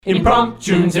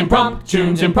Impromptunes,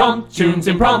 impromptunes, impromptunes,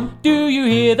 impromptunes. Do you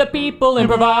hear the people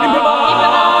improvising?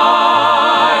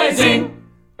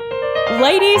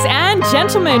 Ladies and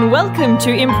gentlemen, welcome to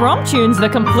Impromptunes, the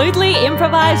completely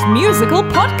improvised musical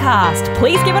podcast.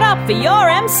 Please give it up for your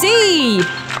MC.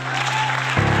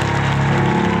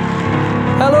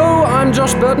 Hello, I'm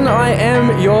Josh Burton. I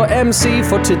am your MC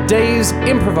for today's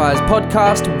improvised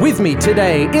podcast. With me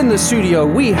today in the studio,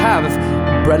 we have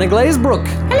Brenna Glazebrook.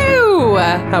 Hello.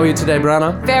 How are you today,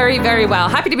 Brenna? Very, very well.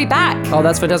 Happy to be back. Oh,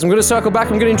 that's fantastic. I'm going to circle back.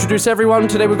 I'm going to introduce everyone.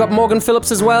 Today we've got Morgan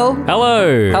Phillips as well.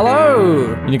 Hello.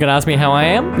 Hello. You gonna ask me how I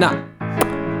am? Nah.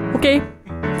 Okay.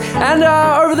 And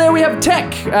over there we have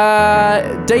Tech,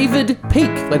 David Peak,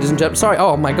 ladies and gentlemen. Sorry.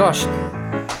 Oh my gosh.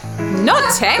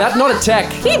 Not tech. That's not a Tech.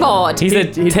 Keyboard. He's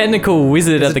a technical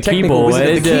wizard at the technical keyboard.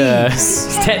 wizard at the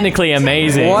It's technically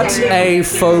amazing. What a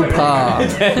faux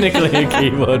pas. Technically a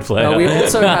keyboard player. We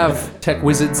also have tech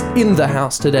wizards in the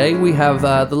house today. We have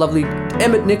the lovely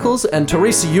Emmett Nichols and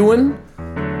Teresa Ewan,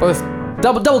 both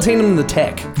double teaming the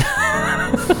tech.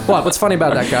 What? What's funny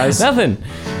about that, guys? Nothing.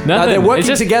 They're working It's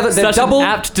just together. They're such double. an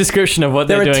apt description of what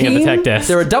they're a doing team, at the tech desk.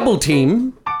 They're a double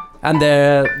team, and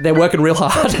they're working real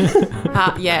hard.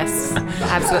 Yes.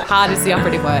 Absolutely. Hard is the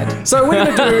operative word. So we're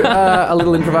going to do a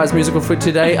little improvised musical for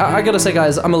today. I got to say,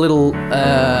 guys, I'm a little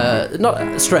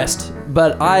not stressed,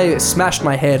 but I smashed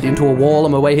my head into a wall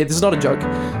on my way here. This is not a joke.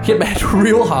 Hit my head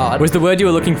real hard. Was the word you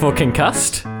were looking for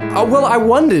concussed? Well, I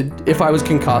wondered if I was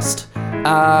concussed.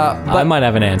 I might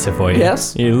have an answer for you.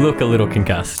 Yes? You look a little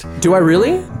concussed. Do I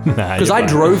really? Nah, Because you're I fine.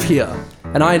 drove here,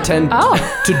 and I intend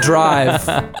to drive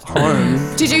home.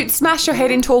 Did you smash your head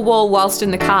into a wall whilst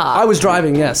in the car? I was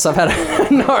driving, yes. I've had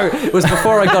no, it was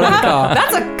before I got in the car.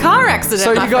 That's a car accident,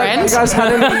 So my you friend. guys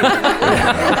had any...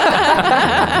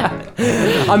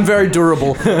 I'm very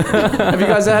durable. Have you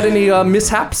guys had any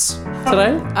mishaps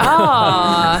today?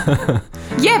 Oh.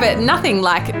 Yeah, but nothing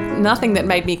that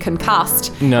made me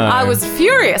concussed. No. I was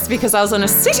furious because I was on a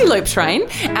City Loop train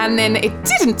and then it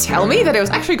didn't tell me that it was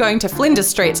actually going to Flinders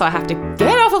Street, so I have to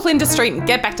get off of Flinders Street and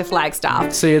get back to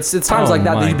Flagstaff. See, it's times Oh like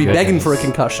that my you'd be begging goodness. for a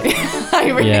concussion. You'd I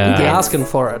really Yeah. be yes. asking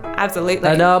for it. Absolutely.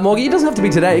 And Morgie, it doesn't have to be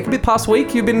today. It could be past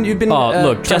week. You've been. Oh,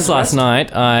 look, just last transgressed.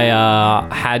 night I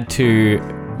had to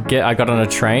I got on a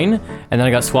train and then I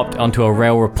got swapped onto a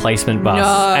rail replacement bus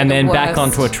No, and then the back worst.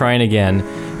 onto a train again.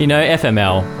 You know,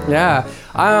 FML. Yeah.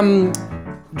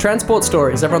 Transport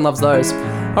stories. Everyone loves those.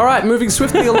 All right, moving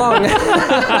swiftly along.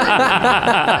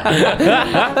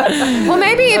 Well,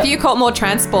 maybe if you caught more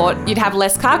transport, you'd have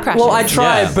less car crashes. Well, I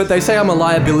tried, Yeah. but they say I'm a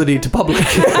liability to public.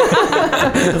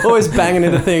 Always banging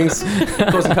into things,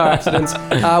 causing car accidents.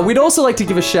 We'd also like to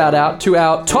give a shout out to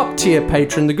our top tier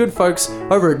patron, the good folks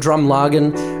over at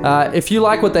Drumlagen. If you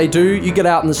like what they do, you get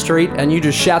out in the street and you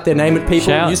just shout their name at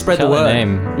people. You spread the shout word. their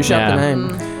name. You shout Yeah. the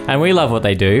name. And we love what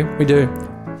they do. We do.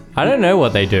 I don't know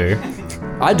what they do.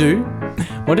 I do.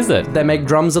 What is it? They make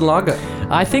drums and lager.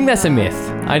 I think that's a myth.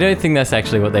 I don't think that's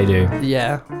actually what they do.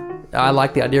 Yeah. I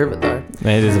like the idea of it though.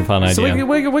 It is a fun So idea.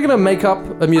 we're going to make up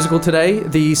a musical today.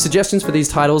 The suggestions for these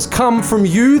titles come from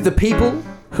you, the people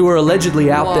who are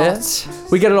allegedly out there. What?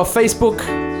 We get it off Facebook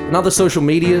and other social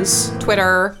medias,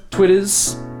 Twitter.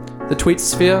 Twitters, the tweet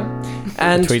sphere,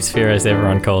 and Tweet sphere, as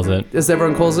everyone calls it. as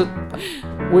everyone calls it,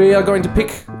 we are going to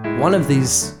pick one of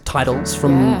these titles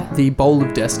from Yeah. the Bowl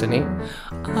of Destiny.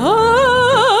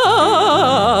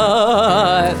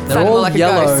 They're Sounded all like a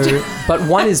yellow, ghost. but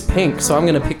one is pink, so I'm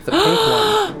going to pick the pink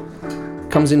one.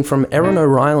 Comes in from Erin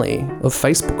O'Reilly of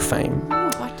Facebook fame.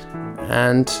 What?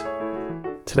 And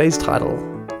today's title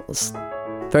is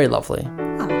very lovely.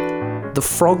 The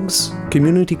Frogs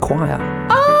Community Choir.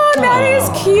 Oh, that is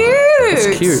cute.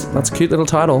 It's cute. That's a cute little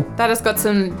title. That has got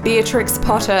some Beatrix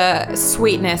Potter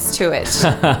sweetness to it.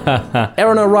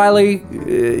 Erin O'Reilly,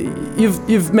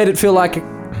 you've made it feel like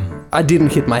I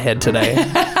didn't hit my head today.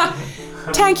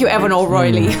 Thank you, Evan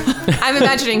O'Reilly. I'm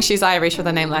imagining she's Irish with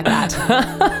a name like that.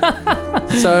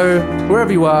 So,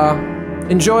 wherever you are,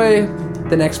 enjoy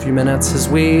the next few minutes as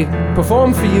we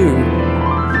perform for you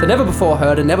the never before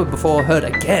heard and never before heard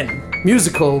again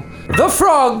musical, The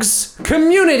Frogs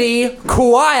Community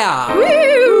Choir.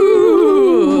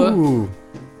 Woo!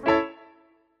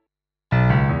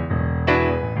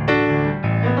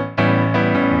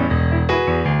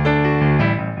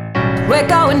 We're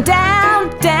going down,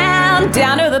 down,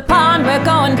 down to the pond. We're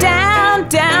going down,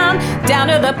 down, down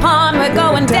to the pond. We're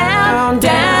going down,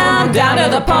 down, down to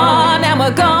the pond. And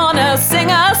we're gonna sing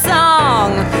a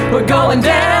song. We're going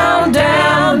down,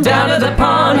 down, down to the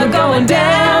pond. We're going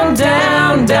down,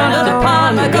 down, down to the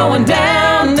pond. We're going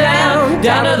down, down,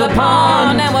 down to the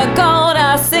pond. And we're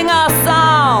gonna sing a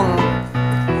song.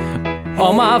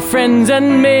 Oh my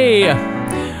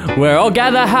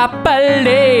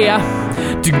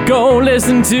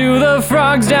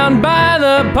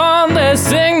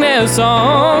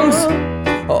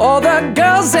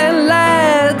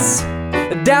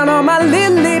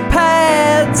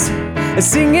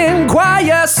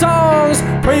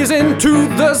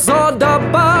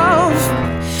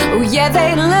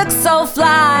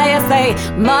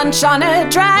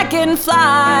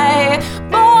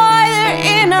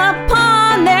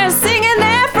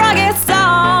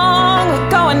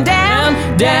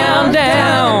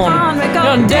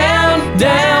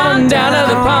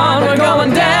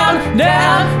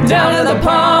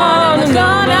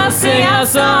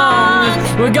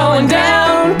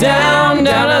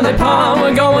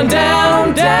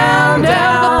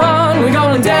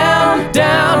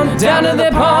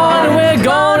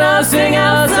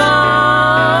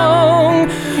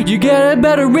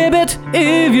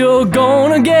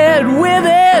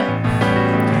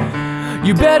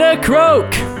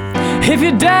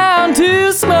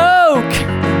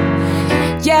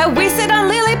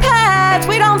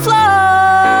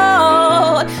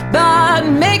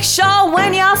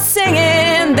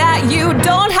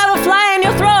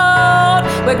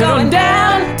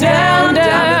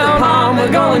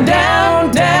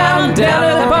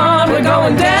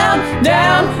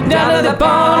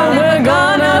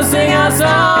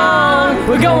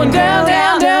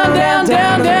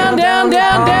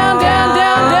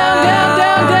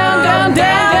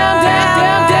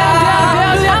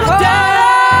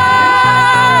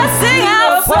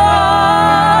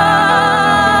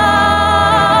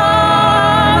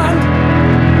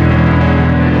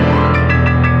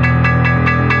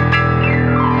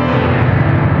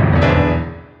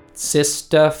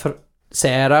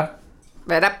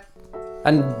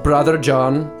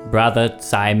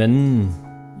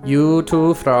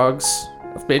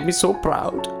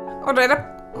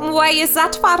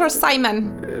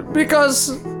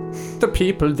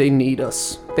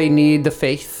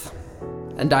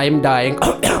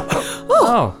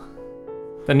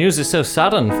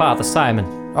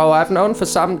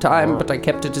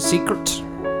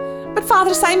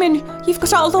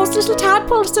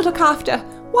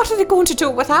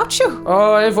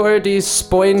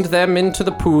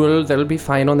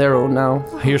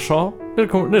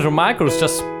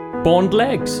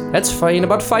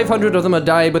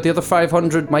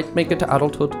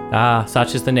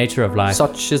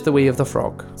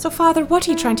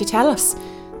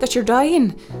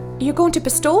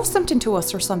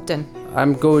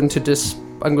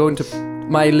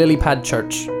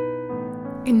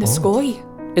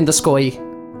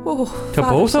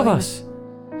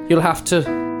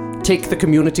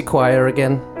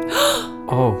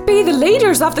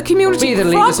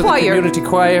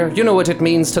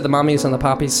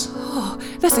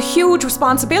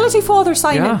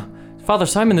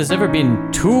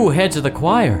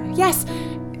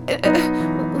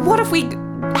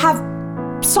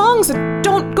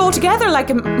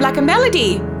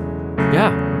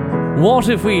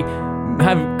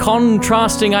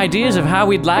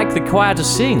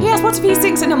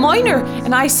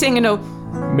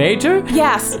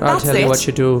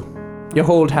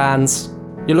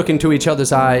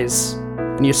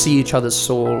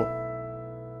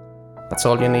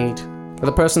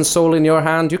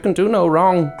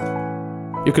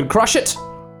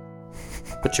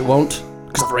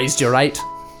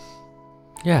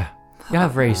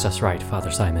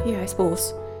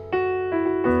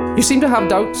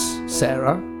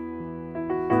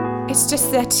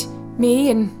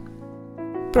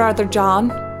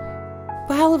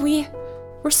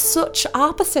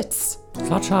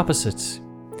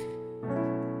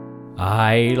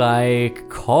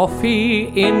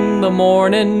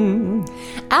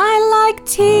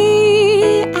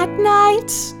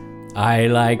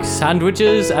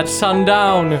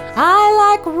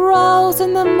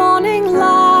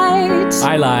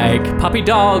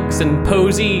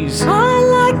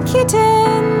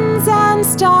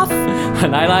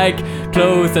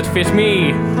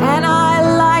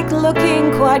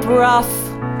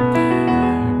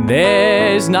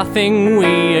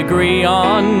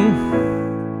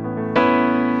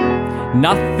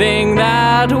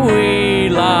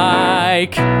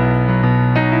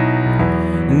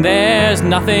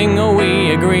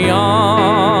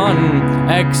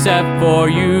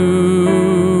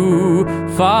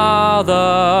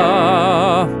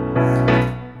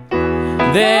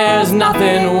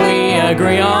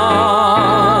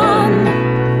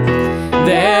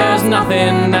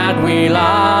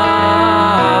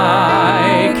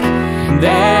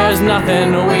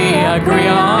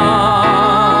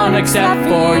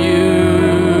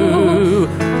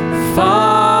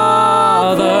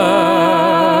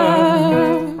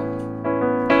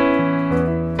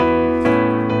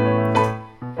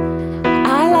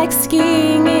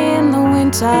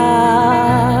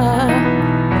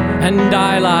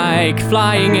like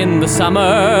flying in the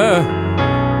summer.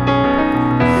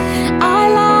 I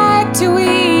like to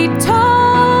eat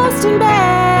toast in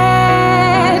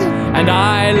bed. And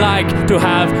I like to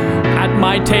have at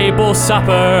my table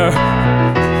supper.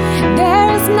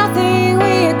 There's nothing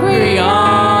we agree on.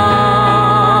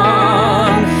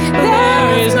 There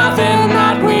is nothing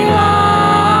that we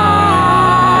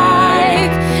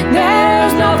like.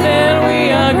 There's nothing we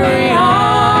agree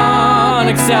on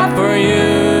Except for you,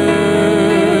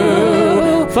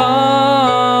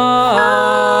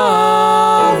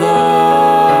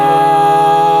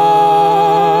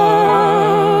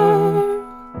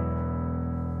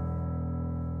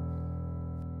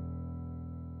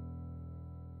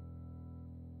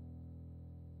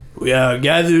 We are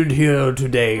gathered here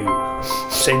today to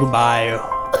say goodbye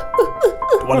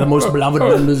to one of the most beloved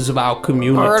members of our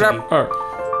community,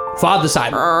 Father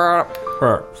Simon.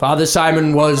 Father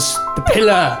Simon was the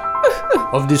pillar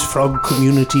of this frog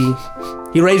community.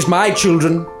 He raised my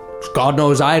children. God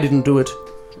knows I didn't do it.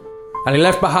 And he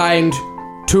left behind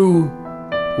 2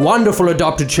 wonderful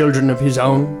adopted children of his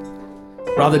own,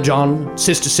 Brother John,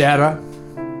 Sister Sarah,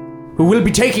 who will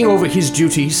be taking over his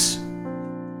duties.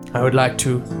 I would like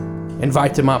to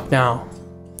invite them up now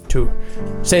to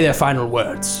say their final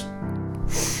words.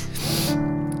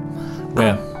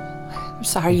 well, I'm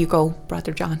sorry you go,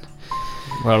 Brother John.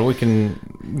 well, we can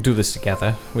do this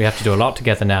together. We have to do a lot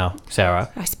together now, Sarah.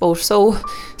 I suppose so.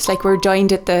 It's like we're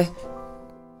joined at the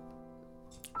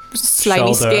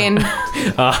slimy Shoulder. skin.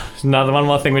 Another one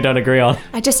more thing we don't agree on.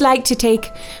 I'd just like to take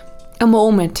a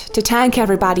moment to thank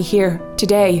everybody here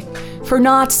today for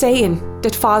not saying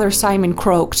that Father Simon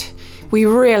croaked. We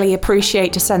really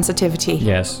appreciate the sensitivity.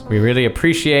 Yes, we really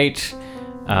appreciate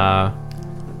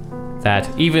that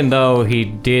even though he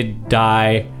did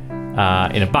die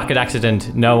in a bucket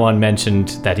accident, no one mentioned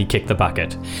that he kicked the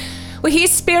bucket. Well,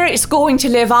 his spirit is going to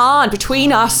live on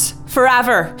between us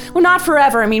forever. Well, not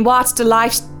forever. I mean, what's the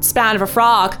lifespan of a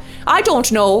frog? I don't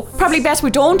know. Probably best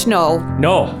we don't know.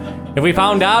 No. If we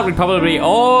found out, we'd probably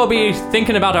all be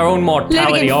thinking about our own Living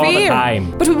mortality in all the fear.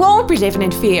 time. But we won't be living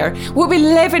in fear. We'll be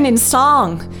living in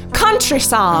song, country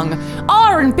song,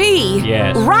 R&B,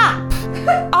 Yes. rap,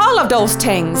 all of those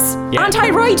things. Yeah. Aren't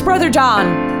I right, Brother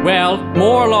John? Well,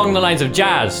 more along the lines of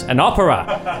jazz and opera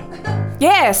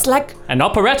Yes, like and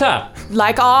operetta.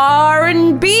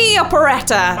 R&B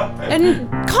operetta and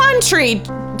country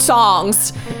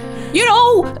songs. You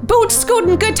know, boots, good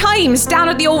and good times down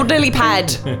at the old lily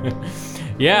pad.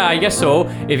 Yeah, I guess so.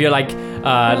 If you're like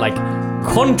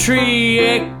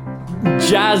country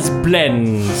jazz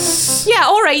blends. Yeah,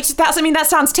 all right. That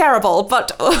sounds terrible,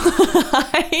 but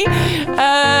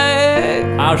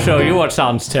I'll show you what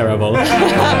sounds terrible.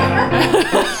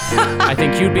 I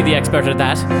think you'd be the expert at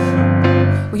that.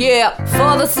 yeah,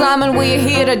 Father Simon, we're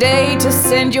here today to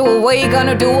send you away.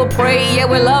 Gonna do a pray. Yeah,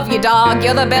 we love you, dog.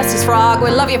 You're the bestest frog.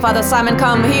 We love you, Father Simon.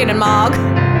 Come here and mog.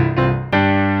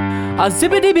 A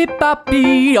zippity bip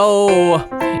boppy oh,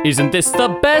 isn't this the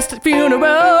best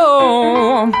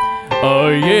funeral? Oh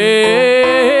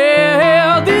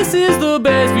yeah, this is the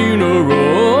best funeral.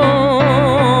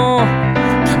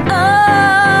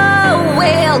 Oh,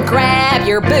 well, grab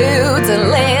your boots and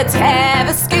let's have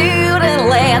a scoot and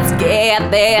let's get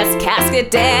this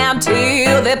casket down to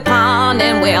the pond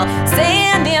and we'll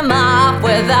send him off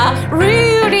with a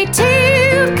Rudy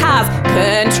toot, 'cause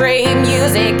country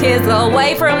music is the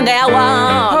way from now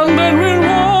on. And then we'll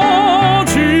watch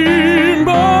him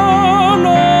burn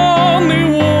on the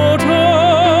water.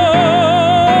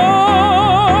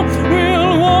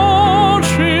 We'll watch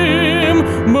him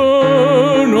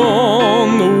burn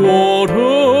on the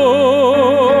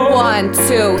water. 1,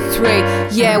 2, 3,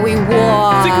 yeah, we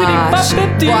watch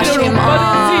him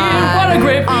on. What a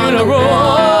great on the funeral.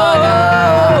 water.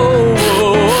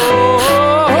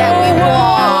 Yeah, we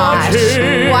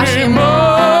watch him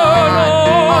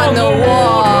on the water.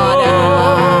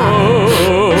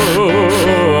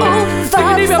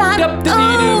 Father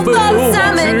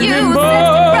Simon, you sexy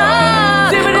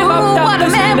frog. Ooh, what a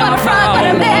man, what a frog, what a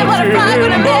man, what a frog,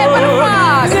 what a man, what a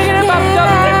frog.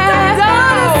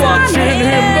 Watching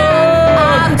him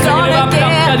burn. I'm gonna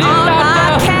get on my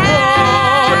cat.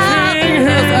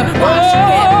 Watch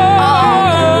him on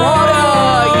the water,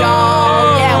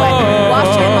 y'all. Yeah, we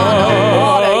watch him on the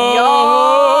water,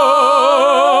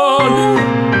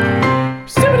 y'all.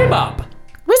 Zippity bop.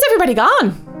 Where's everybody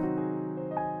gone?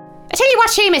 I tell you what,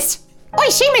 Seamus. Oi,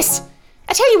 Seamus.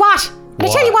 I tell you what. And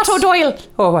I tell you what, O'Doyle.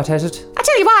 Oh, what is it? I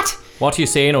tell you what. What are you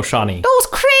saying, O'Shawnee? Those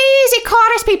crazy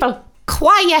chorus people.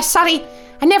 Quiet, sorry.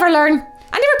 I never learn.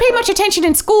 I never paid much attention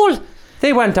in school.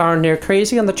 They went darn near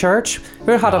crazy in the church.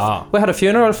 We had a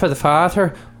funeral for the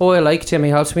father. Oh, I liked him.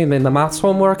 He helped me with my maths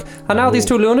homework. And now these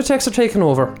two lunatics are taking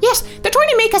over. Yes, they're trying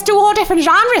to make us do all different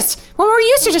genres when we're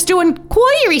used to just doing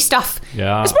choiry stuff.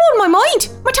 Yeah. It's blowing my mind.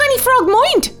 My tiny frog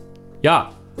mind.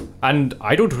 Yeah, and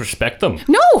I don't respect them.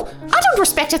 No, I don't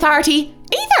respect authority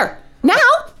either. Now,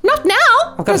 not now.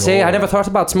 I've got to say, I never thought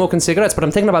about smoking cigarettes, but I'm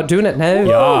thinking about doing it now.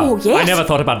 Yeah. Oh, yes. I never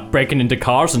thought about breaking into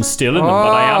cars and stealing them, but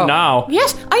I am now.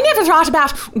 Yes, I never thought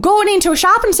about going into a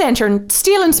shopping centre and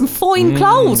stealing some fine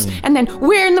clothes and then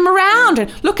wearing them around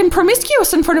and looking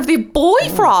promiscuous in front of the boy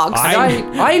frogs.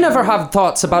 I never have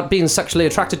thoughts about being sexually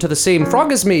attracted to the same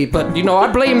frog as me, but, I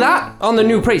blame that on the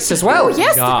new priest as well. Oh,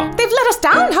 yes, Yeah. they've let us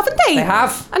down, haven't they? They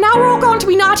have. And now we're all going to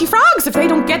be naughty frogs if they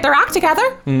don't get their act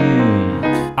together.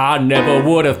 I never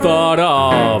would have thought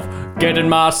of getting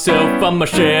myself a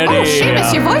machete. Oh,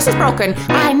 Seamus, your voice is broken.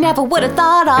 I never would have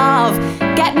thought of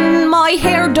getting my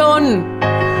hair done.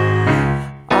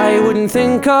 I wouldn't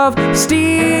think of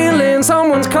stealing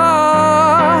someone's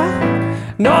car.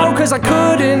 No, because I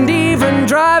couldn't even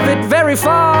drive it very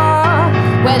far.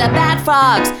 We're the bad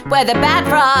frogs, we're the bad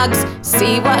frogs.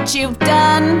 See what you've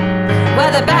done.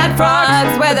 We're the bad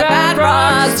frogs, we're the bad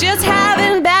frogs. Just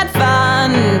having bad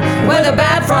fun. We're the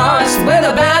bad frogs, we're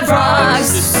the bad frogs.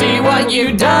 See what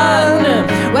you've done.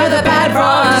 We're the bad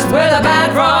frogs, we're the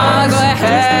bad frogs. We're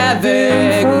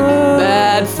having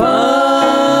bad fun.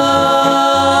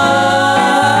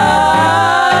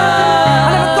 I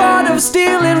never thought of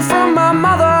stealing from my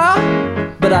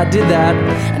mother, but I did that.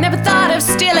 I never thought of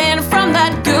stealing from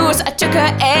that goose. I took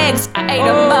her eggs, I ate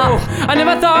them up. I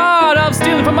never thought of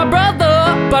stealing from my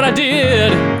brother, but I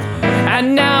did.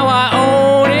 And now I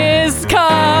own his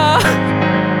car.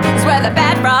 'Cause we're the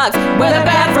bad frogs, we're the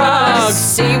bad frogs.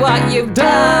 See what you've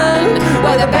done.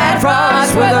 We're the bad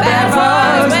frogs, we're the bad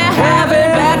frogs. We're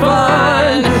having bad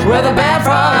fun. We're the bad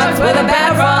frogs, we're the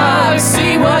bad frogs.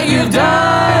 See what you've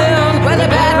done. We're the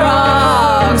bad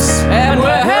frogs, and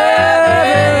we're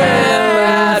having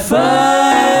bad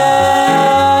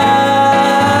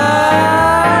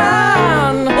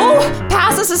fun. Oh,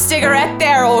 pass us a cigarette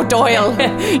there, O'Doyle.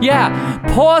 Yeah,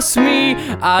 pass me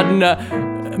an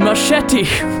machete.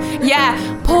 Yeah,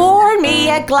 pour me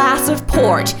a glass of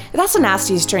port. That's the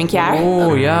nastiest drink, yeah.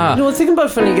 Oh, yeah. Thinking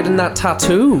about finally getting that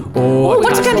tattoo. Oh,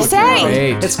 What's it gonna say?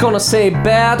 great. It's gonna say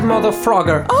bad mother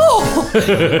frogger. Oh,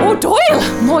 O'Doyle,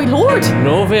 my lord.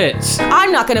 Love it.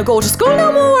 I'm not gonna go to school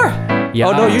no more. Yeah.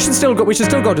 Oh no, we should still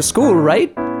go to school,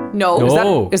 right? No.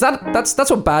 No. That's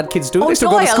what bad kids do. Oh, They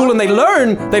still go to Doyle. school and they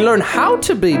learn how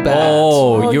to be bad.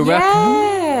 Oh, you reckon?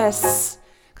 Yes.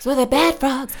 Because we're the bad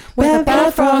frogs. We're the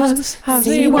bad frogs.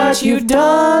 See what you've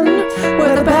done.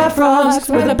 We're the bad frogs.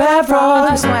 We're the bad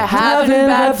frogs. We're having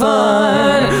bad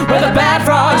fun. We're the bad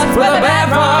frogs. We're the bad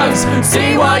frogs.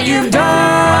 See what you've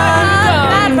done.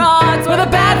 Bad frogs. We're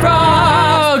the bad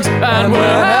frogs. And we're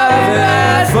having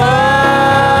bad fun.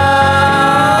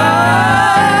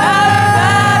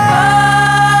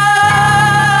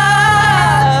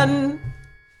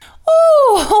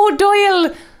 Oh,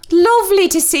 O'Doyle. Lovely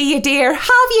to see you, dear.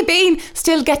 How have you been?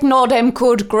 Still getting all them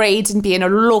good grades and being a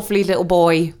lovely little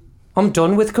boy. I'm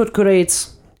done with good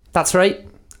grades. That's right.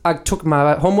 I took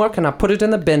my homework and I put it in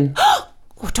the bin.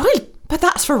 O'Doyle, but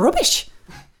that's for rubbish.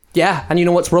 Yeah, and you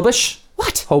know what's rubbish?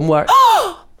 What? Homework.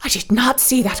 I did not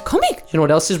see that coming. You know what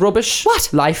else is rubbish? What?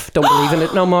 Life. Don't believe in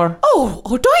it no more. Oh,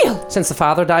 O'Doyle. Since the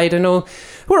father died, I know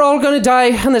we're all gonna die,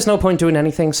 and there's no point doing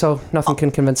anything, so nothing can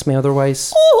convince me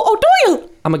otherwise. Oh, O'Doyle.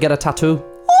 I'ma get a tattoo.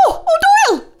 Oh,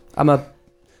 O'Doyle. I'ma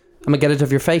get it of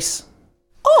your face.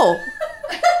 Oh.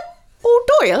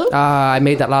 O'Doyle. I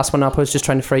made that last one up. I was just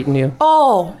trying to frighten you.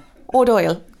 Oh,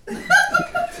 O'Doyle.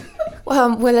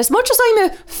 Well, as much as I'm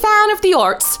a fan of the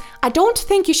arts, I don't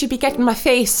think you should be getting my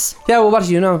face. Yeah, well, what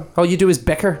do you know? All you do is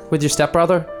bicker with your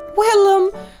stepbrother.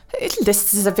 Well,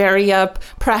 this is a very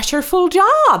pressureful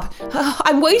job.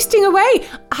 I'm wasting away.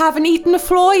 I haven't eaten a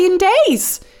fly in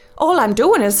days. All I'm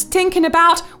doing is thinking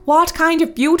about what kind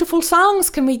of beautiful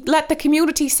songs can we let the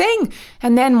community sing.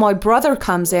 And then my brother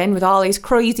comes in with all these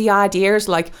crazy ideas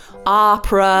like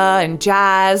opera and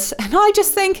jazz. And I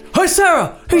just think, Hey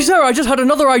Sarah, I just had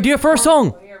another idea for a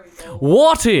song.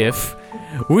 What if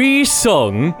we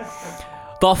sung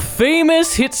the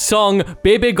famous hit song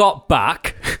Baby Got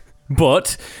Back,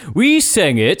 but we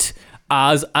sang it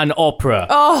as an opera?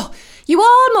 oh, you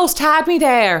almost had me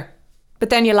there. But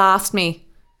then you lost me.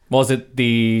 Was it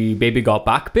the Baby Got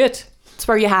Back bit? That's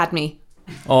where you had me.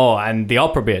 Oh, and the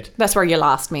opera bit? That's where you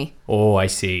lost me. Oh, I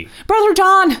see. Brother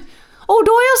Don,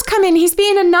 O'Doyle's come in. He's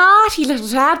being a naughty little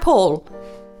tadpole.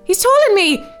 He's telling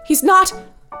me he's not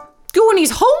doing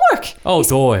his homework. Oh,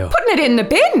 Doyle. Putting it in the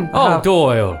bin. Oh,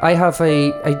 Doyle. I have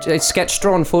a sketch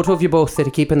drawn photo of you both that I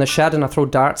keep in the shed and I throw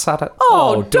darts at it.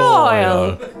 Oh,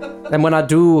 Doyle. And when I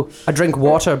do, I drink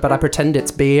water, but I pretend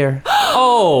it's beer.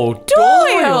 Oh,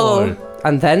 Doyle.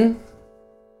 And then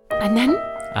And then?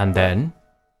 And then?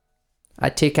 I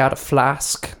take out a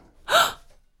flask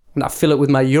and I fill it with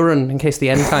my urine in case the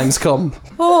end times come.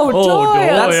 Oh,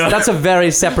 Doyle. Doyle. That's a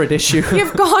very separate issue.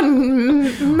 You've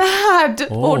gone mad.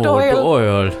 Oh, Doyle.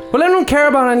 Doyle. Well, I don't care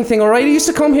about anything, all right? I used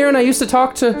to come here and I used to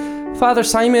talk to Father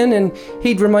Simon and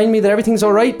he'd remind me that everything's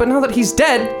all right, but now that he's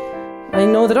dead, I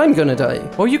know that I'm gonna die.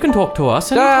 Well, you can talk to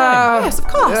us anytime. Yes, of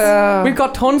course. We've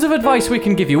got tons of advice we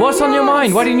can give you. What's on your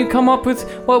mind? Why didn't you come up with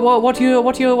what's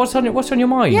on your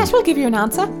mind? Yes, we'll give you an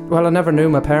answer. Well, I never knew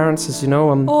my parents, as you know.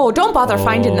 Oh, don't bother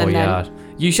finding them yeah.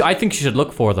 then. I think you should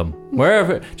look for them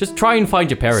wherever. Just try and find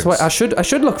your parents. So I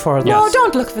should look for them. Yeah. No, Yes.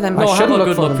 don't look for them. I no, should have a look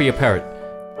good for look them. for your parent.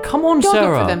 Come on, Don't Sarah.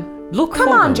 look for them. Look Come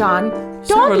for on, them. John.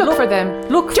 Sarah, Don't look look- for them.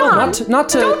 look for John, them. Not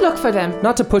to don't look for them.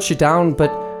 Not to put you down, but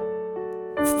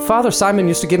Father Simon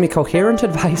used to give me coherent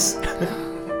advice.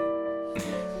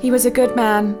 He was a good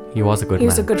man. He was a good He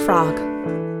man. was a good frog.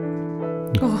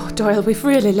 Oh, Doyle, we've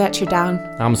really let you down.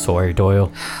 I'm sorry,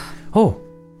 Doyle. Oh,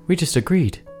 we just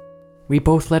agreed. We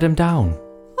both let him down.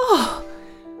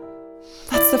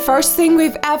 That's the first thing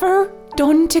we've ever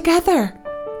done together.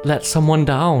 Let someone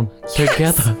down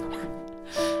together.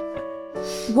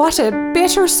 What a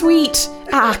bittersweet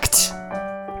act.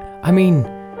 I mean,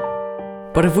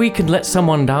 but if we can let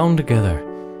someone down together,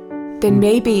 Then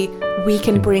maybe we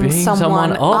can bring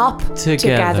someone up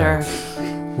together.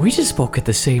 We just spoke at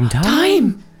the same time.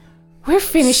 Time. We're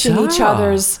finishing each Sarah.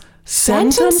 other's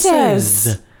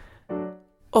sentences.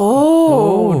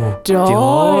 Oh,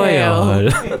 Doyle.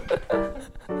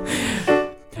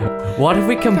 What if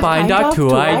we combined our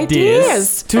two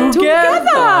ideas together?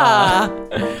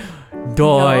 Together.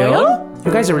 Doyle,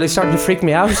 You guys are really starting to freak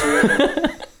me out.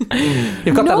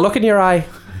 You've got that look in your eye.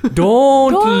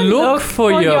 don't look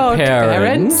for your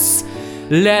parents.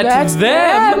 Let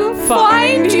them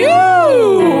find you.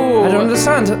 I don't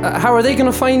understand. How are they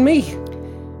going to find me?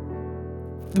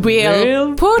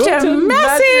 We'll put a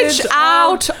message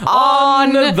out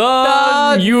on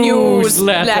the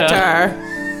newsletter.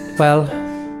 Well,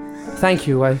 thank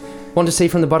you. I want to say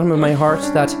from the bottom of my heart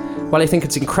that while I think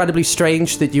it's incredibly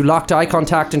strange that you locked eye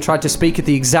contact and tried to speak at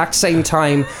the exact same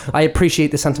time, I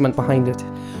appreciate the sentiment behind it.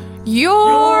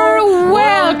 You're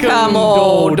welcome,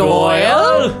 old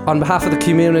Doyle. On behalf of the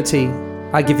community,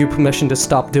 I give you permission to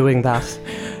stop doing that.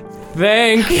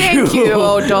 Thank you. Thank you,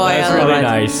 old Doyle. That's really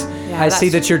nice. I see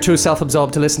that you're too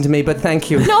self-absorbed to listen to me, but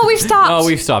thank you. No, we've stopped. Oh,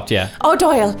 we've stopped, yeah. Oh,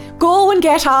 Doyle, go and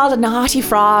get all the naughty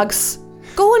frogs.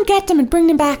 Go and get them and bring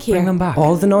them back here. Bring them back.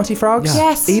 All the naughty frogs? Yeah.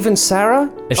 Yes. Even Sarah?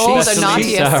 Oh, the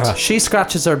naughtiest. Sarah. She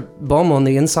scratches her bum on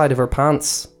the inside of her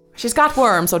pants. She's got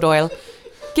worms, O'Doyle.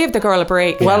 Give the girl a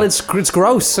break. Well, it's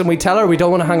gross, and we tell her we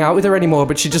don't want to hang out with her anymore,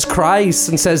 but she just cries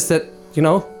and says that, you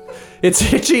know,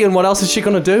 it's itchy, and what else is she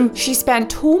going to do? She spent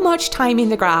too much time in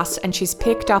the grass and she's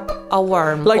picked up a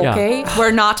worm, Like- okay?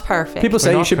 We're not perfect. People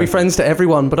say you not should be perfect. friends to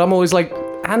everyone, but I'm always like,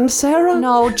 and Sarah?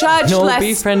 No, judge No, less,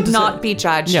 be friends to- not be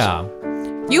judged. Yeah.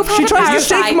 You've had She a tries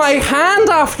to parasite. shake my hand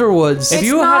afterwards. If It's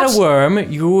you had not- a worm,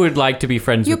 you would like to be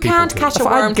friends You with people. can't catch a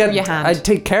worm through your hand. I'd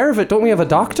take care of it. Don't we have a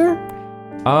doctor?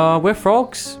 We're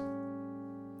frogs.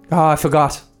 Oh, I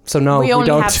forgot. So no, we only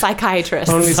don't. have psychiatrists.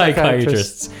 Only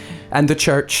Psychiatrists. And the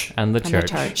church. And the And the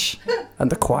church. church. And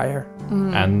the choir.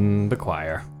 And the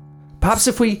choir. Perhaps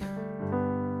if we...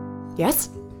 Yes?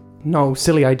 No,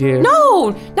 silly idea. No,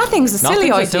 nothing's a silly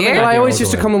Nothing's a silly idea. Well, I idea, always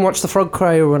used to O'Doyle. come and watch the frog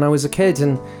choir when I was a kid,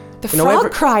 and The you know,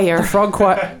 frog crier. the frog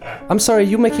choir. I'm sorry,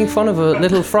 you making fun of a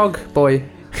little frog boy?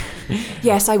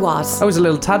 Yes, I was. I was a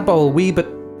little tadpole, wee, but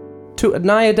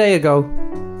nigh a day ago.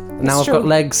 And now It's I've got true.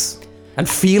 legs and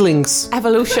feelings,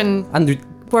 Evolution and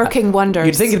working wonders.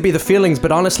 you'd think it'd be the feelings,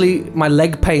 but honestly, my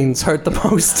leg pains hurt the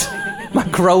most. My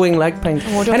growing leg pain.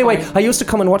 Oh, don't Anyway, worry. I used to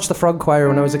come and watch the frog choir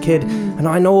when I was a kid, and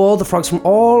I know all the frogs from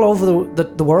all over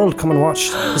the world come and watch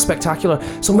the spectacular.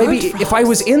 So maybe if I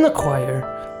was in the choir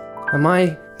and my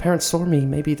parents saw me,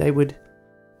 maybe they would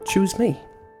choose me.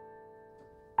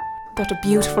 What a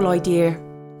beautiful idea,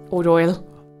 O'Doyle.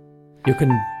 You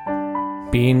can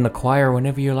be in the choir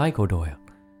whenever you like, O'Doyle.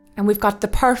 And we've got the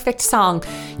perfect song.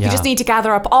 You Yeah. just need to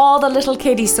gather up all the little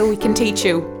kiddies so we can teach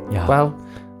you. Yeah. Well,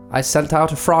 I sent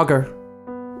out a frogger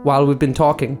while we've been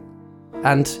talking,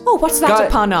 and Oh, what's that Guy- a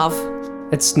pun of?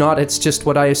 it's not, it's just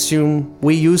what I assume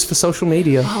we use for social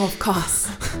media. Oh, of course.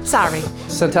 Sorry.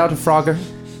 Sent out a frogger.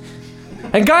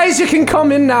 And guys, you can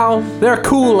come in now. They're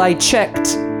cool, I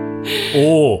checked.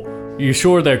 Oh, you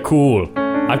sure they're cool?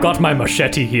 I've got my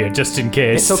machete here, just in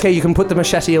case. It's okay, you can put the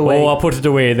machete away. Oh, I'll put it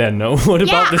away then. What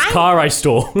about this car I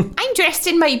stole? I'm dressed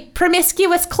in my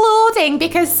promiscuous clothing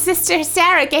because Sister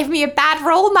Sarah gave me a bad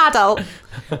role model.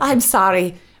 I'm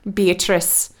sorry,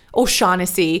 Beatrice.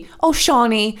 O'Shaughnessy. Oh,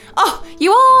 Shawnee. Oh,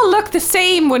 you all look the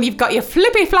same when you've got your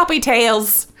flippy floppy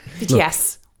tails. But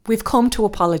yes, we've come to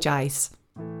apologise.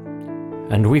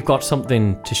 And we've got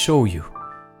something to show you.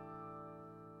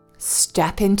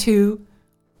 Step into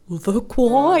the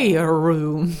choir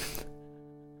room.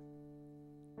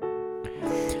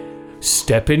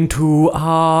 Step into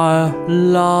our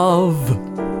love.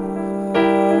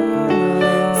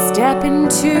 Step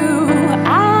into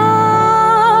our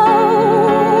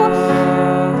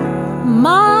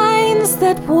minds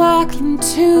that work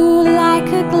into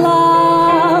like a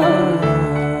glove.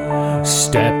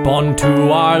 Step onto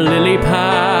our lily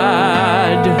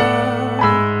pad.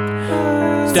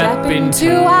 Step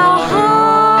into our hearts.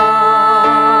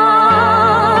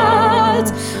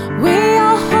 We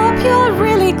all hope you're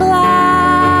really glad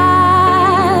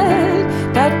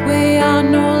that we are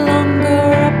no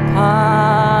longer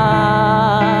apart.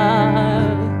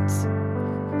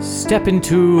 Step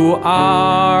into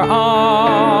our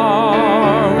arms.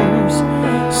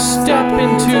 Step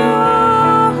into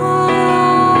our hearts.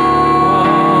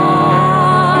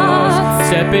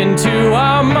 Step into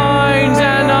our minds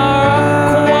and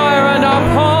our choir and our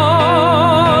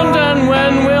pond. And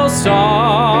when we'll start,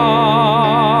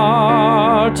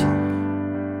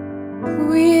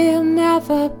 we'll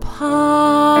never part.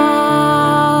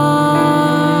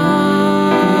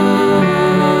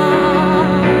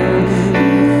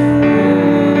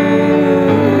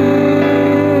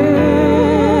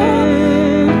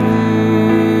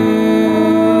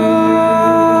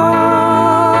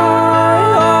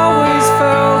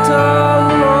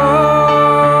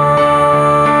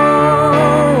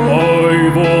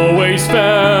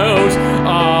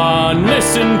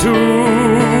 listen to.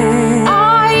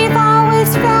 I've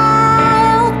always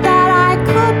felt that I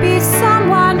could be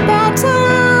someone better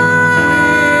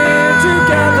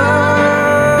together,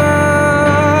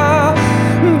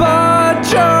 but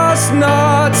just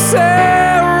not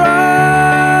Sarah.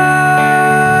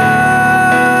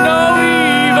 No,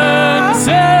 even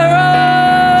Sarah.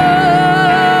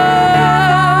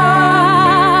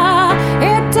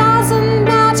 It doesn't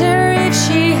matter if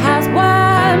she has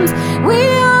worms. We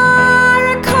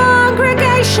are a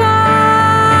congregation.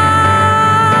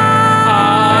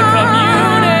 A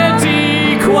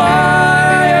community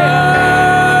choir.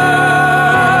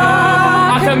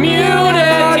 A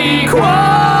community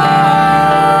choir.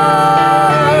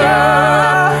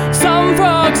 Some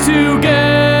frogs together.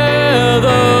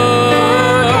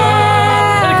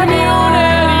 A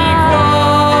community choir.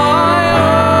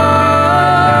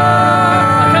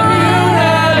 A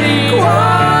community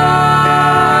choir.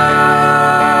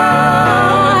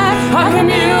 A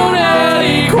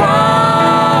community choir.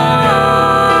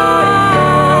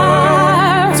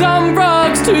 Some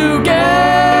frogs together.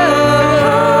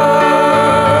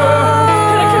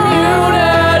 In a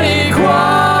community choir.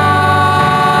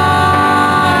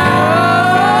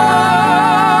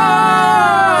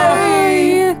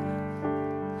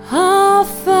 Our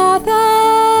Father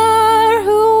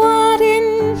who art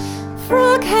in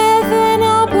frog heaven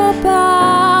up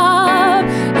above,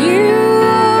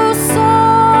 you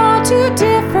saw two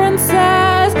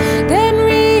differences, then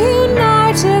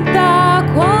reunited the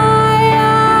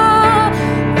choir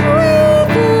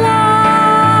with love.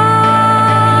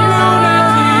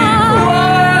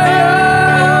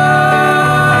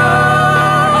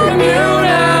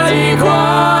 Community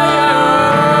choir.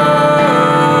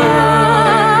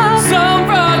 Some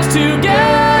frogs together.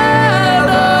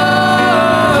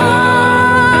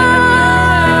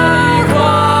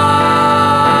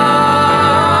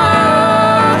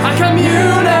 A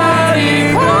community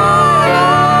choir.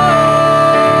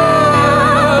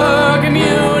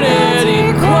 Community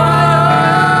choir.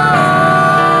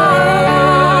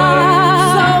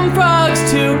 Some frogs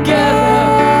together.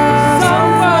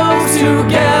 Some frogs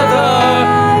together.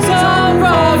 Some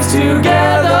frogs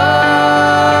together.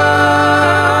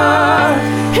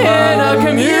 In a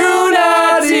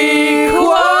community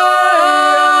choir.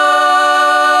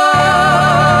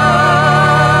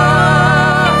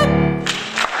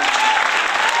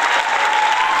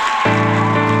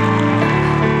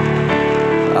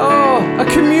 Oh, a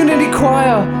community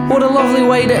choir. What a lovely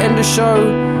way to end a show.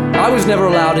 I was never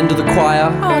allowed into the choir.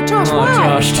 Oh, Josh, Oh, why?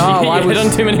 Josh, Oh, you I hit was-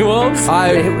 on too many walls?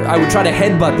 I would try to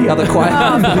headbutt the other choir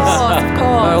Of members. course, of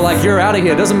course. Like, you're out of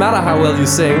here. Doesn't matter how well you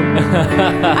sing.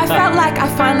 I felt like I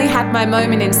finally had my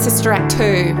moment in Sister Act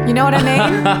 2. You know what I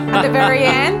mean? At the very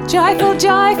end. Joyful,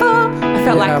 joyful. I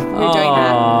felt like we were doing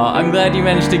that. Oh, I'm glad you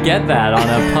managed to get that on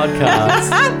a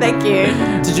podcast. Thank you.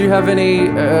 Did you have any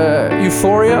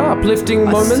euphoria, uplifting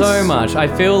moments? So much. I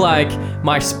feel like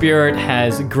my spirit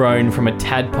has grown from a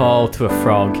tadpole to a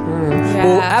frog.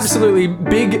 Well, absolutely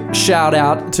big shout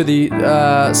out to the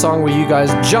song where you guys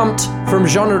jumped from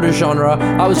genre to genre.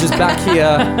 I was just back here,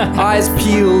 eyes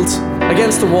peeled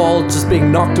against the wall, just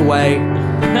being knocked away.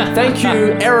 Thank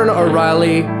you, Erin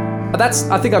O'Reilly.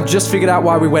 I think I've just figured out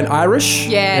why we went Irish.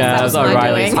 Yes, that that was was my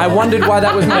O'Reilly's. doing. I wondered why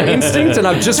that was my instinct, and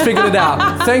I've just figured it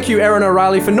out. Thank you, Erin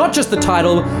O'Reilly, for not just the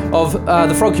title of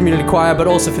the Frog Community Choir, but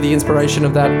also for the inspiration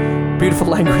of that beautiful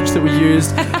language that we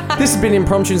used. This has been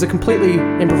Impromptus, a completely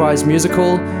improvised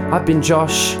musical. I've been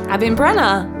Josh, I've been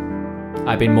Brenna.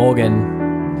 I've been Morgan.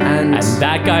 and And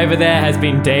that guy over there has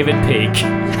been David Peake.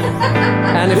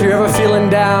 and if you're ever feeling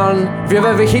down, if you've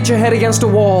ever hit your head against a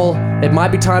wall, it might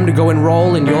be time to go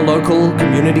enroll in your local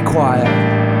community choir.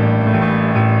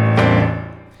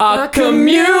 A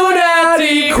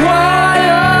community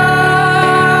choir.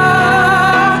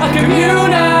 A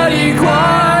community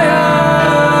choir.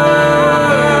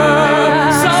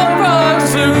 Some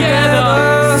folks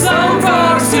together. Some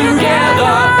folks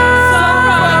together. Some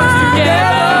folks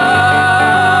together.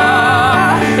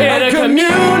 In a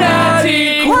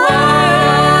community choir.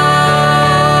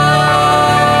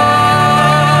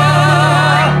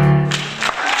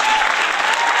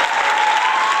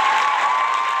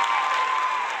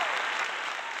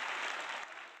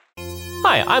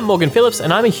 Hi, I'm Morgan Phillips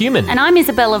and I'm a human. And I'm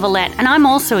Isabella Vallette, and I'm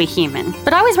also a human.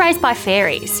 But I was raised by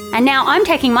fairies, and now I'm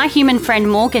taking my human friend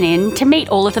Morgan in to meet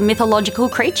all of the mythological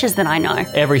creatures that I know.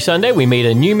 Every Sunday, we meet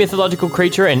a new mythological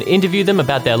creature and interview them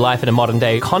about their life in a modern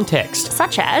day context.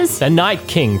 Such as The Night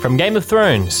King from Game of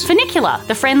Thrones. Funicula,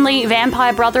 the friendly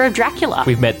vampire brother of Dracula.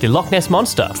 We've met the Loch Ness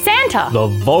Monster, Santa, the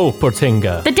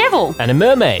Volpertinger, the devil, and a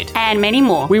mermaid. and many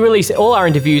more. We release all our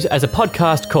interviews as a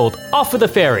podcast called Off with the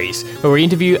Fairies, where we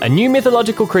interview a new mythological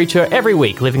creature every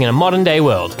week living in a modern day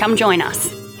world. Come join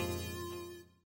us.